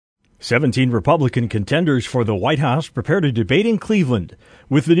17 Republican contenders for the White House prepare to debate in Cleveland.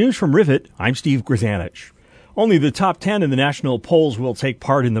 With the news from Rivet, I'm Steve Grzanich. Only the top 10 in the national polls will take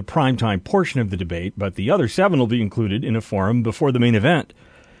part in the primetime portion of the debate, but the other 7 will be included in a forum before the main event.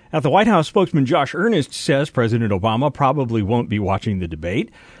 At the White House, spokesman Josh Earnest says President Obama probably won't be watching the debate,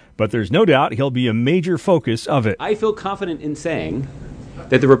 but there's no doubt he'll be a major focus of it. I feel confident in saying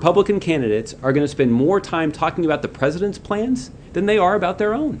that the Republican candidates are going to spend more time talking about the president's plans than they are about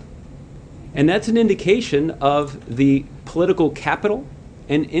their own. And that's an indication of the political capital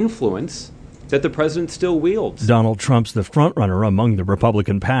and influence that the president still wields. Donald Trump's the frontrunner among the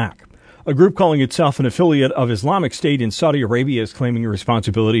Republican pack. A group calling itself an affiliate of Islamic State in Saudi Arabia is claiming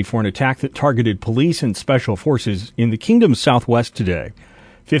responsibility for an attack that targeted police and special forces in the kingdom's southwest today.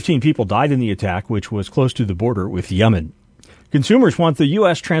 15 people died in the attack, which was close to the border with Yemen. Consumers want the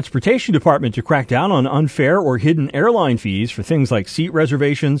U.S. Transportation Department to crack down on unfair or hidden airline fees for things like seat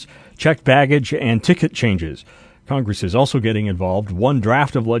reservations, checked baggage, and ticket changes. Congress is also getting involved. One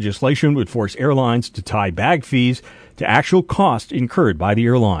draft of legislation would force airlines to tie bag fees to actual cost incurred by the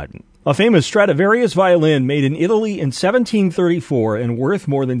airline. A famous Stradivarius violin made in Italy in 1734 and worth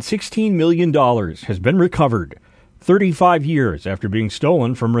more than $16 million has been recovered 35 years after being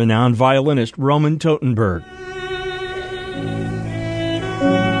stolen from renowned violinist Roman Totenberg.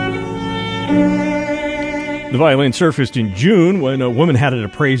 The violin surfaced in June when a woman had it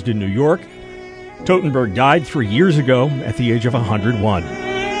appraised in New York. Totenberg died 3 years ago at the age of 101.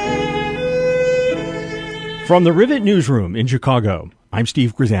 From the Rivet Newsroom in Chicago, I'm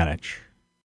Steve Grzanich.